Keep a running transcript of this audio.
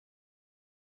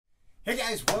Hey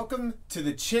guys, welcome to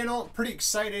the channel. Pretty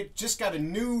excited. Just got a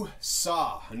new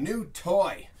saw, a new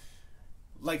toy,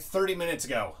 like 30 minutes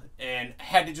ago, and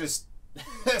had to just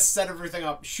set everything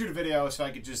up, shoot a video so I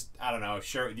could just, I don't know,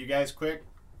 share it with you guys quick.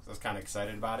 So I was kind of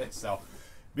excited about it, so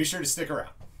be sure to stick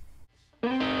around.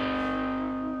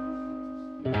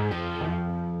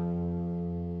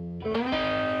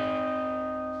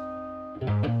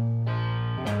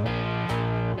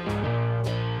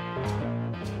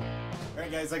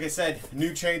 Guys, like I said,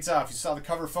 new chainsaw. If you saw the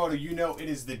cover photo, you know it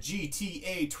is the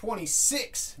GTA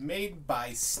 26 made by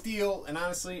Stihl, and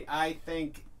honestly, I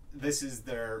think this is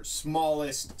their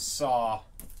smallest saw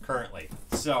currently.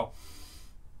 So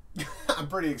I'm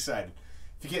pretty excited.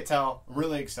 If you can't tell, I'm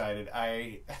really excited.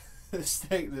 This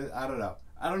thing, I don't know.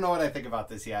 I don't know what I think about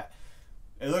this yet.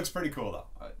 It looks pretty cool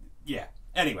though. Yeah.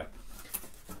 Anyway,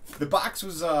 the box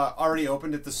was already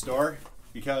opened at the store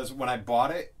because when I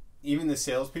bought it, even the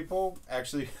salespeople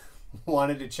actually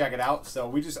wanted to check it out, so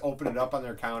we just opened it up on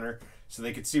their counter so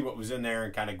they could see what was in there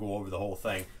and kind of go over the whole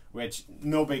thing, which,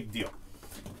 no big deal.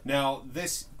 Now,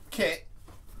 this kit,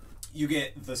 you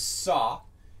get the saw,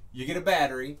 you get a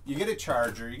battery, you get a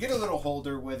charger, you get a little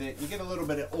holder with it, you get a little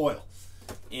bit of oil,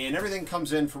 and everything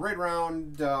comes in for right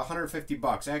around 150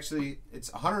 bucks. Actually, it's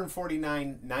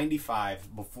 $149.95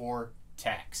 before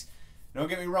tax. Don't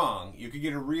get me wrong, you could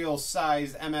get a real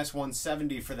sized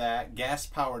MS-170 for that,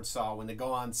 gas-powered saw when they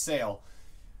go on sale.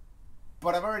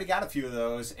 But I've already got a few of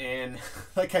those, and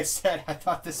like I said, I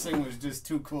thought this thing was just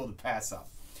too cool to pass up.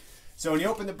 So when you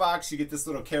open the box, you get this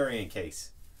little carrying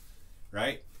case,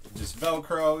 right? It just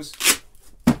Velcros,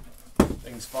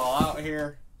 things fall out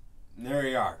here, and there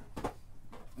you are.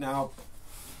 Now,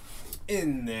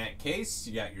 in that case,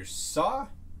 you got your saw,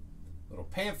 little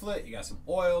pamphlet, you got some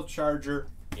oil, charger,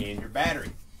 and your battery.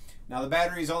 Now the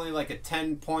battery is only like a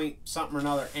 10 point something or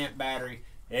another amp battery.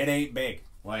 It ain't big.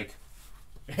 Like,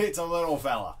 it's a little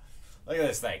fella. Look at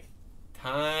this thing.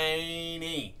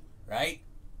 Tiny, right?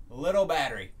 Little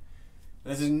battery.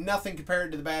 This is nothing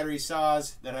compared to the battery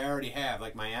saws that I already have,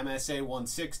 like my MSA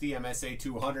 160, MSA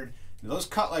 200. Those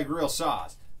cut like real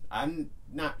saws. I'm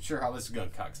not sure how this is gonna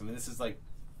cut. I mean, this is like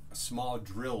a small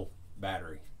drill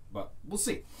battery, but we'll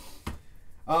see.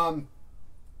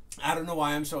 I don't know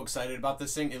why I'm so excited about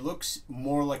this thing. It looks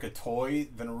more like a toy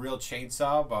than a real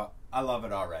chainsaw, but I love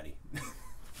it already.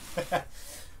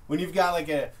 When you've got like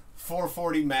a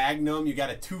 440 Magnum, you got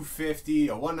a 250,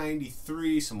 a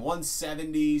 193, some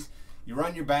 170s, you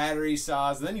run your battery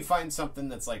saws, and then you find something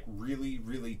that's like really,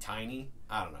 really tiny.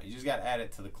 I don't know. You just got to add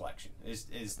it to the collection.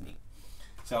 It's neat.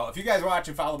 So if you guys watch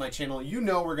and follow my channel, you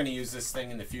know we're going to use this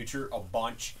thing in the future a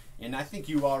bunch. And I think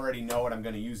you already know what I'm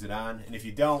going to use it on. And if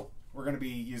you don't, we're going to be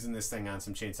using this thing on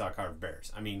some chainsaw carved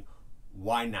bears. I mean,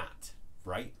 why not,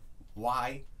 right?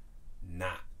 Why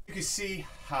not? You can see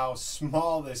how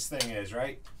small this thing is,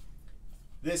 right?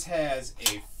 This has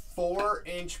a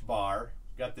 4-inch bar.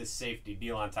 Got this safety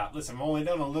deal on top. Listen, I've only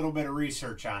done a little bit of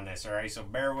research on this, all right? So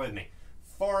bear with me.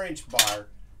 4-inch bar,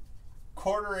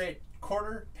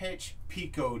 quarter pitch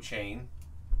Pico chain.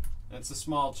 That's a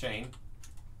small chain.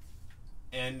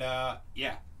 And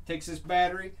yeah, takes this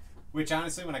battery, which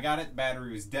honestly, when I got it, the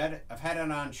battery was dead. I've had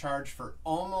it on charge for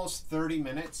almost 30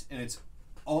 minutes, and it's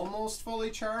almost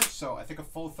fully charged, so I think a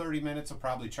full 30 minutes will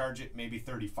probably charge it, maybe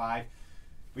 35.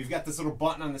 We've got this little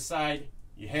button on the side.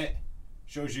 You hit,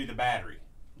 shows you the battery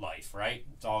life, right?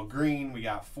 It's all green. We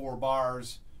got 4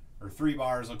 bars, or 3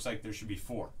 bars. Looks like there should be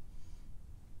 4.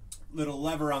 Little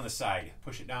lever on the side.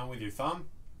 Push it down with your thumb.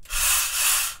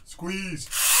 Squeeze.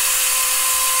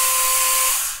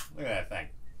 Look at that thing.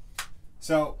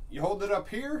 So you hold it up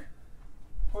here,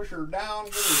 push her down,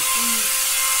 give her a squeeze.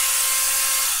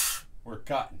 We're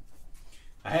cutting.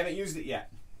 I haven't used it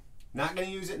yet. Not going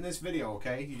to use it in this video,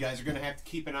 okay? You guys are going to have to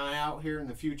keep an eye out here in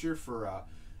the future for a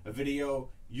video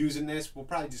using this. We'll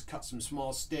probably just cut some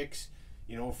small sticks,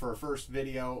 you know, for a first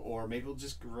video, or maybe we'll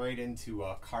just go right into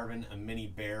carving a mini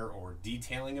bear or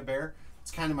detailing a bear.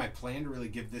 It's kind of my plan to really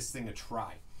give this thing a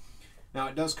try. Now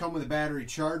it does come with a battery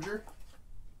charger.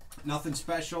 Nothing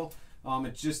special.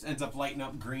 It just ends up lighting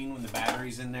up green when the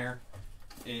battery's in there.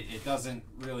 It doesn't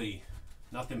really,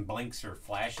 nothing blinks or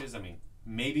flashes. I mean,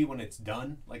 maybe when it's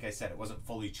done. Like I said, it wasn't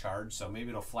fully charged, so maybe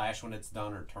it'll flash when it's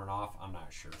done or turn off. I'm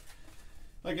not sure.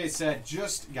 Like I said,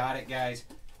 just got it, guys.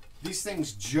 These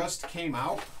things just came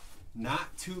out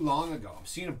not too long ago. I'm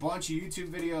seeing a bunch of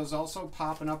YouTube videos also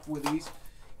popping up with these,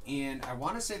 and I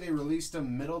want to say they released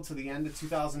them middle to the end of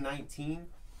 2019.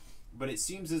 But it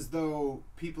seems as though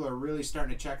people are really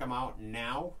starting to check them out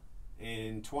now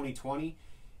in 2020,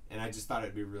 and I just thought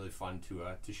it'd be really fun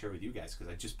to share with you guys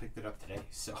because I just picked it up today.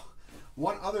 So,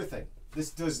 one other thing, this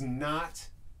does not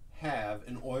have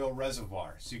an oil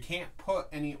reservoir. So you can't put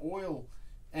any oil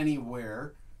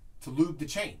anywhere to lube the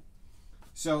chain.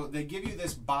 So they give you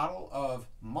this bottle of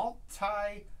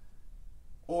multi-oil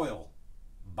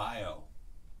bio.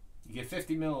 You get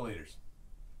 50 milliliters.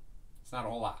 It's not a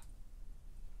whole lot.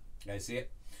 You guys see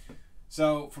it?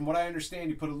 So from what I understand,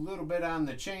 you put a little bit on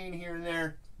the chain here and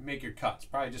there, make your cuts.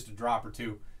 Probably just a drop or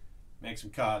two. Make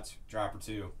some cuts, drop or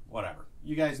two, whatever.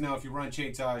 You guys know if you run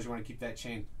chainsaws, you want to keep that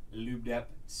chain lubed up.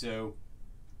 So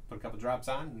put a couple drops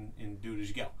on and do it as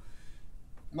you go.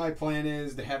 My plan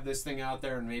is to have this thing out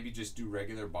there and maybe just do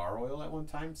regular bar oil at one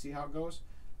time, see how it goes.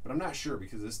 But I'm not sure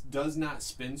because this does not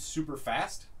spin super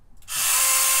fast.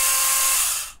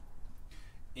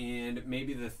 And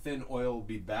maybe the thin oil will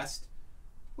be best.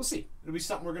 We'll see. It'll be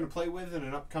something we're going to play with in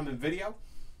an upcoming video.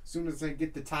 As soon as I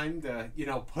get the time to,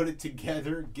 put it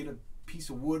together, get a piece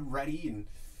of wood ready and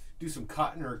do some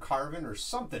cutting or carving or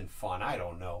something fun. I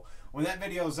don't know. When that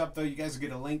video is up, though, you guys will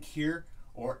get a link here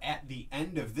or at the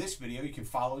end of this video. You can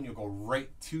follow and you'll go right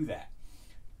to that.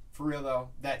 For real, though,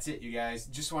 that's it, you guys.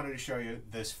 Just wanted to show you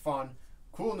this fun,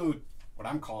 cool new, what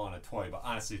I'm calling a toy, but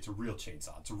honestly, it's a real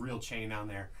chainsaw. It's a real chain on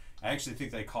there. I actually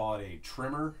think they call it a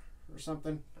trimmer or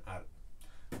something.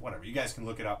 Whatever. You guys can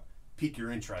look it up. Pique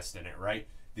your interest in it, right?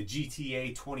 The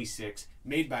GTA 26,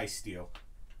 made by Stihl.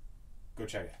 Go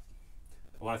check it out.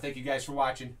 I want to thank you guys for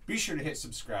watching. Be sure to hit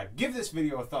subscribe. Give this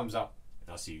video a thumbs up,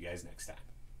 and I'll see you guys next time.